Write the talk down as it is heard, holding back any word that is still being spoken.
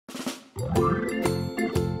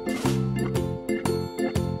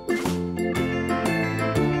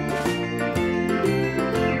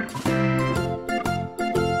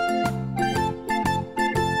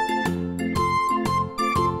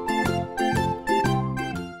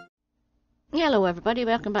Hello everybody,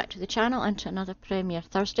 welcome back to the channel and to another Premiere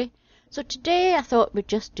Thursday. So today I thought we'd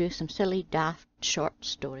just do some silly, daft, short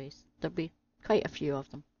stories. There'll be quite a few of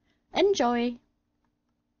them. Enjoy!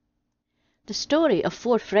 The story of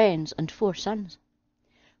 4 friends and 4 sons.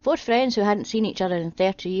 4 friends who hadn't seen each other in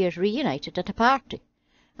 30 years reunited at a party.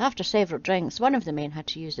 After several drinks, one of the men had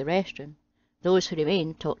to use the restroom. Those who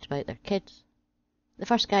remained talked about their kids. The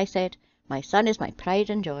first guy said, "My son is my pride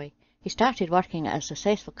and joy. He started working at a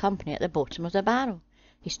successful company at the bottom of the barrel.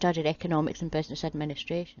 He studied economics and business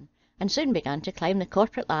administration, and soon began to climb the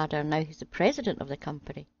corporate ladder, and now he's the president of the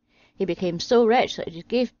company. He became so rich that he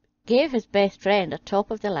gave his best friend a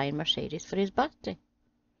top-of-the-line Mercedes for his birthday."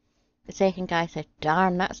 The second guy said,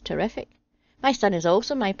 "Darn, that's terrific. My son is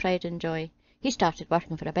also my pride and joy. He started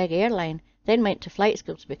working for a big airline, then went to flight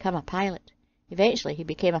school to become a pilot. Eventually he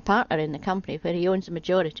became a partner in the company where he owns the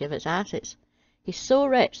majority of its assets. He's so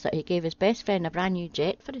rich that he gave his best friend a brand new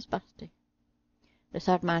jet for his birthday." The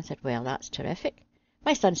third man said, "Well, that's terrific.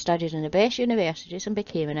 My son studied in the best universities and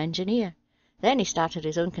became an engineer. Then he started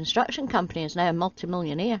his own construction company and is now a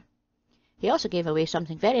multimillionaire. He also gave away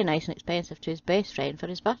something very nice and expensive to his best friend for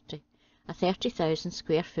his birthday, a 30,000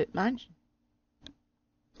 square foot mansion."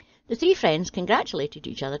 The 3 friends congratulated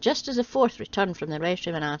each other just as the fourth returned from the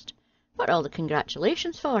restroom and asked, "What are all the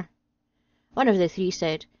congratulations for?" One of the 3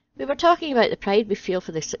 said, "We were talking about the pride we feel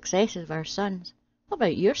for the successes of our sons. What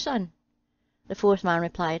about your son?" The fourth man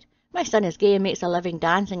replied, "My son is gay and makes a living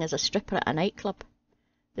dancing as a stripper at a nightclub."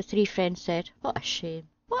 The 3 friends said, "What a shame,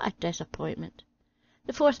 what a disappointment."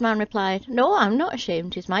 The fourth man replied, "No, I'm not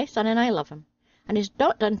ashamed. He's my son and I love him. And he's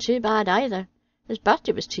not done too bad either. His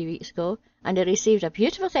birthday was 2 weeks ago, and he received a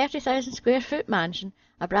beautiful 30,000 square foot mansion,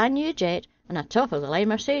 a brand new jet, and a top-of-the-line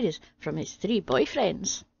Mercedes from his 3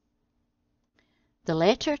 boyfriends." The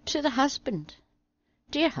letter to the husband.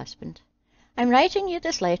 Dear husband, I'm writing you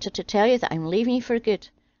this letter to tell you that I'm leaving you for good.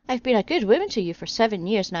 I've been a good woman to you for 7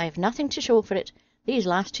 years and I have nothing to show for it. These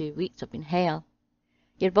last 2 weeks have been hell.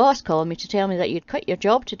 Your boss called me to tell me that you'd quit your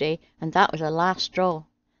job today, and that was the last straw.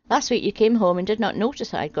 Last week you came home and did not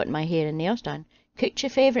notice that I'd gotten my hair and nails done, cooked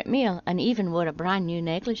your favourite meal, and even wore a brand new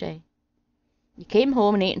negligee. You came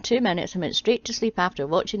home and ate in 2 minutes and went straight to sleep after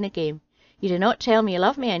watching the game. You do not tell me you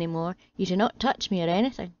love me any more. You do not touch me or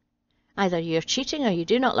anything. Either you are cheating or you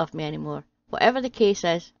do not love me any more. Whatever the case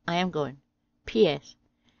is, I am going. P.S.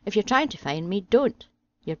 If you're trying to find me, don't.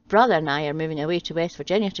 Your brother and I are moving away to West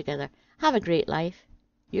Virginia together. Have a great life.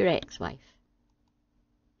 Your ex-wife.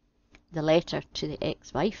 The letter to the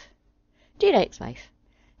ex-wife. Dear ex-wife,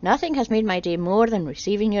 nothing has made my day more than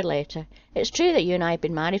receiving your letter. It's true that you and I have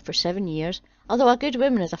been married for 7 years, although a good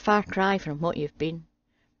woman is a far cry from what you've been.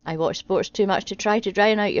 I watch sports too much to try to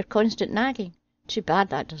drown out your constant nagging. Too bad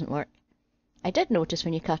that doesn't work. I did notice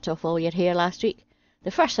when you cut off all your hair last week. The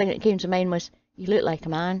first thing that came to mind was, you look like a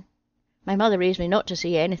man. My mother raised me not to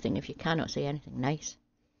say anything if you cannot say anything nice.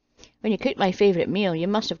 When you cooked my favourite meal, you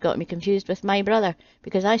must have got me confused with my brother,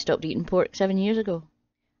 because I stopped eating pork 7 years ago.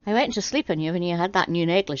 I went to sleep on you when you had that new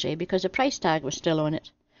negligee because the price tag was still on it.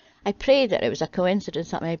 I prayed that it was a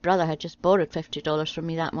coincidence that my brother had just borrowed $50 from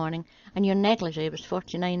me that morning, and your negligee was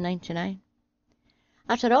 $49.99.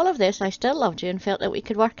 After all of this, I still loved you and felt that we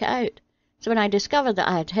could work it out. So when I discovered that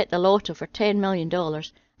I had hit the lotto for $10 million,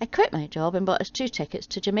 I quit my job and bought us 2 tickets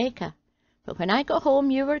to Jamaica. But when I got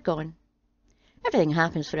home, you were gone. Everything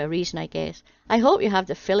happens for a reason, I guess. I hope you have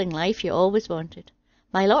the filling life you always wanted.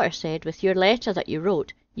 My lawyer said with your letter that you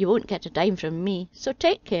wrote, you won't get a dime from me, so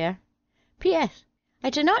take care. P.S. I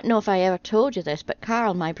do not know if I ever told you this, but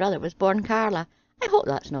Carl, my brother, was born Carla. I hope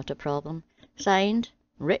that's not a problem. Signed,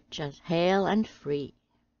 Rich as Hell and Free.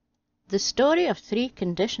 The story of 3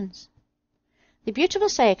 conditions. The beautiful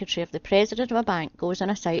secretary of the president of a bank goes on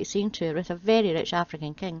a sightseeing tour with a very rich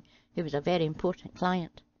African king, who was a very important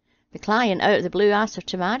client. The client out of the blue asks her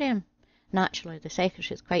to marry him. Naturally, the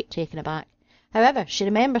secretary is quite taken aback. However, she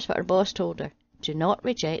remembers what her boss told her. Do not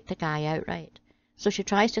reject the guy outright. So she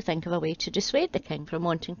tries to think of a way to dissuade the king from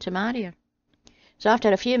wanting to marry her. So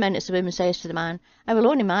after a few minutes the woman says to the man, "I will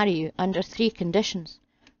only marry you under 3 conditions.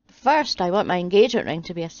 First, I want my engagement ring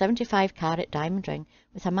to be a 75-carat diamond ring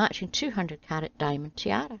with a matching 200-carat diamond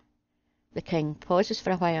tiara." The king pauses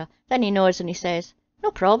for a while, then he nods and he says,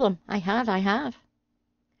 "No problem, I have.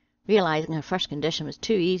 Realizing her first condition was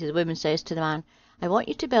too easy, the woman says to the man, "I want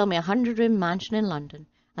you to build me a 100-room mansion in London.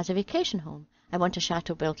 As a vacation home, I want a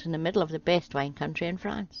chateau built in the middle of the best wine country in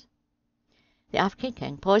France." The African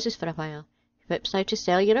king pauses for a while. He whips out his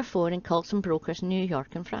cellular phone and calls some brokers in New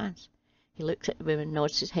York and France. He looks at the woman,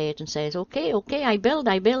 nods his head and says, Okay, I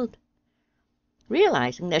build.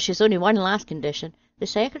 Realizing that she's only one last condition, the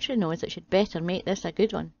secretary knows that she'd better make this a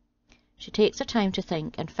good one. She takes her time to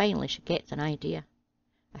think, and finally she gets an idea.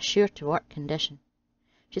 A sure-to-work condition.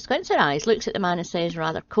 She squints her eyes, looks at the man and says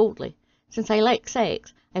rather coldly, "Since I like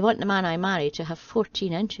sex, I want the man I marry to have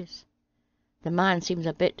 14 inches. The man seems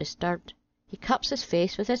a bit disturbed. He cups his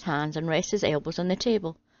face with his hands and rests his elbows on the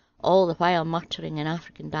table, all the while muttering in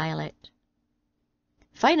African dialect.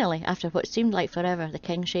 Finally, after what seemed like forever, the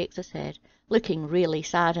king shakes his head, looking really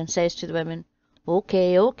sad, and says to the women,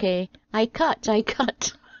 "Okay, okay, I cut.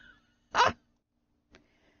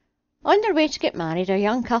 On their way to get married, a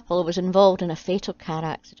young couple was involved in a fatal car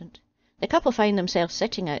accident. The couple find themselves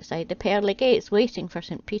sitting outside the pearly gates waiting for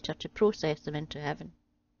St. Peter to process them into heaven.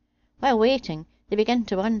 While waiting, they begin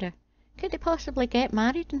to wonder, could they possibly get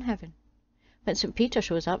married in heaven? When St. Peter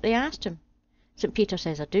shows up, they asked him. St. Peter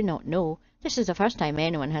says, "I do not know. This is the first time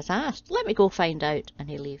anyone has asked. Let me go find out," and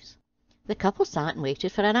he leaves. The couple sat and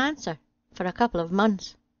waited for an answer, for a couple of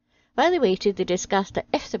months. While they waited, they discussed that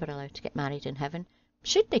if they were allowed to get married in heaven,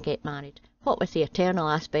 should they get married? What with the eternal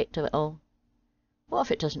aspect of it all? What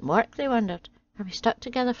if it doesn't work, they wondered. Are we stuck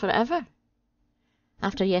together forever?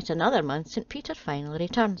 After yet another month, St. Peter finally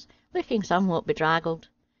returns, looking somewhat bedraggled.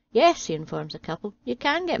 "Yes," he informs the couple, "you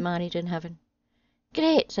can get married in heaven."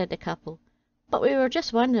 "Great," said the couple, "but we were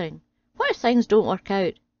just wondering, what if things don't work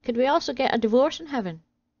out? Could we also get a divorce in heaven?"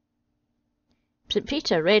 St.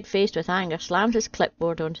 Peter, red-faced with anger, slams his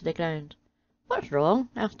clipboard onto the ground. "What's wrong?"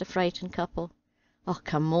 asked the frightened couple. "Oh,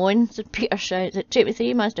 come on," St. Peter shouts. "It took me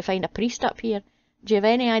 3 months to find a priest up here. Do you have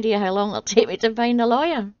any idea how long it'll take me to find a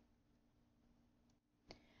lawyer?"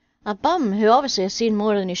 A bum, who obviously has seen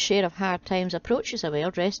more than his share of hard times, approaches a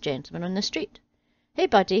well-dressed gentleman on the street. "Hey,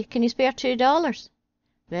 buddy, can you spare $2?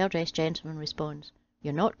 The well-dressed gentleman responds,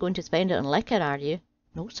 "You're not going to spend it on liquor, are you?"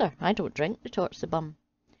 "No, sir, I don't drink," retorts the bum.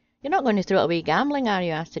 "You're not going to throw it away gambling, are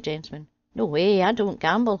you?" asks the gentleman. "No way, I don't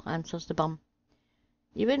gamble," answers the bum.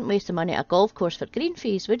 "You wouldn't waste the money at a golf course for green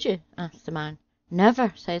fees, would you?" asks the man.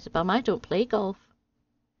 "Never," says the bum, "I don't play golf."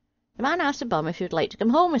 The man asks the bum if he would like to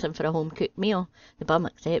come home with him for a home-cooked meal. The bum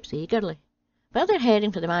accepts eagerly. While they're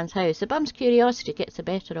heading for the man's house, the bum's curiosity gets the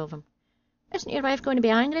better of him. "Isn't your wife going to be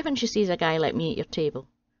angry when she sees a guy like me at your table?"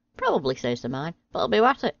 "Probably," says the man, "but it'll be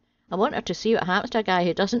worth it. I want her to see what happens to a guy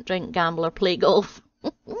who doesn't drink, gamble, or play golf."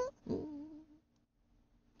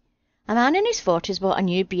 A man in his 40s bought a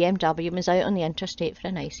new BMW and was out on the interstate for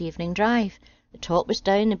a nice evening drive. The top was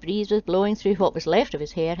down, the breeze was blowing through what was left of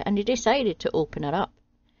his hair, and he decided to open her up.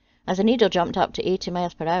 As the needle jumped up to 80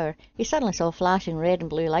 miles per hour, he suddenly saw flashing red and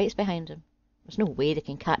blue lights behind him. "There's no way they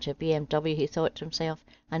can catch a BMW," he thought to himself,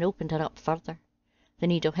 and opened her up further. The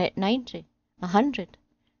needle hit 90, 100.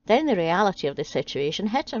 Then the reality of the situation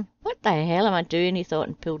hit him. "What the hell am I doing?" he thought,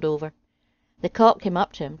 and pulled over. The cop came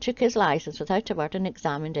up to him, took his licence without a word, and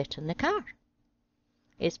examined it in the car.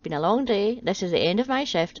 "It's been a long day. This is the end of my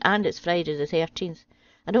shift, and it's Friday the 13th.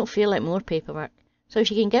 I don't feel like more paperwork. So if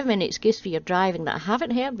you can give me an excuse for your driving that I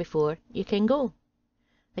haven't heard before, you can go."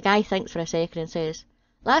 The guy thinks for a second and says,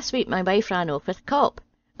 "Last week my wife ran off with a cop.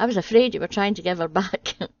 I was afraid you were trying to give her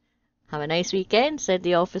back." "Have a nice weekend," said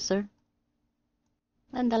the officer.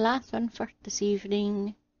 And the last one for this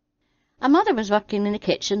evening. A mother was working in the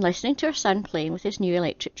kitchen, listening to her son playing with his new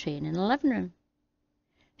electric train in the living room.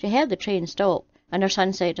 She heard the train stop, and her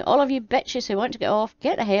son said, "All of you bitches who want to get off,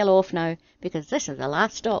 get the hell off now, because this is the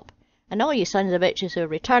last stop. And all you sons of bitches who are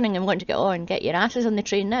returning and want to get on, get your asses on the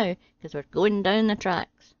train now, because we're going down the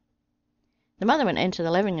tracks." The mother went into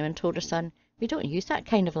the living room and told her son, "We don't use that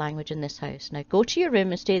kind of language in this house. Now go to your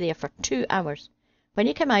room and stay there for 2 hours. When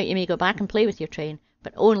you come out, you may go back and play with your train,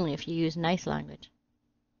 but only if you use nice language."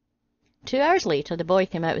 2 hours later, the boy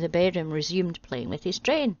came out of the bedroom and resumed playing with his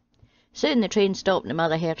train. Soon the train stopped, and the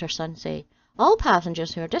mother heard her son say, "All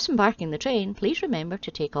passengers who are disembarking the train, please remember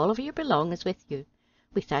to take all of your belongings with you.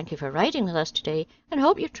 We thank you for riding with us today and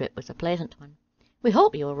hope your trip was a pleasant one. We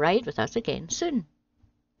hope you will ride with us again soon."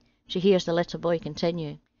 She hears the little boy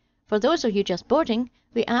continue, "For those of you just boarding,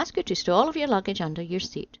 we ask you to stow all of your luggage under your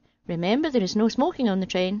seat. Remember, there is no smoking on the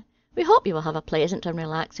train. We hope you will have a pleasant and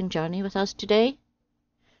relaxing journey with us today."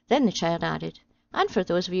 Then the child added, "And for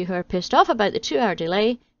those of you who are pissed off about the 2-hour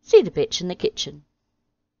delay, see the bitch in the kitchen."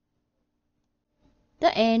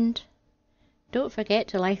 The end. Don't forget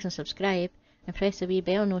to like and subscribe and press the wee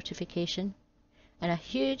bell notification. And a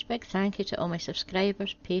huge big thank you to all my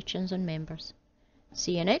subscribers, patrons and members.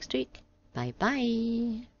 See you next week. Bye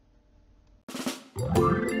bye.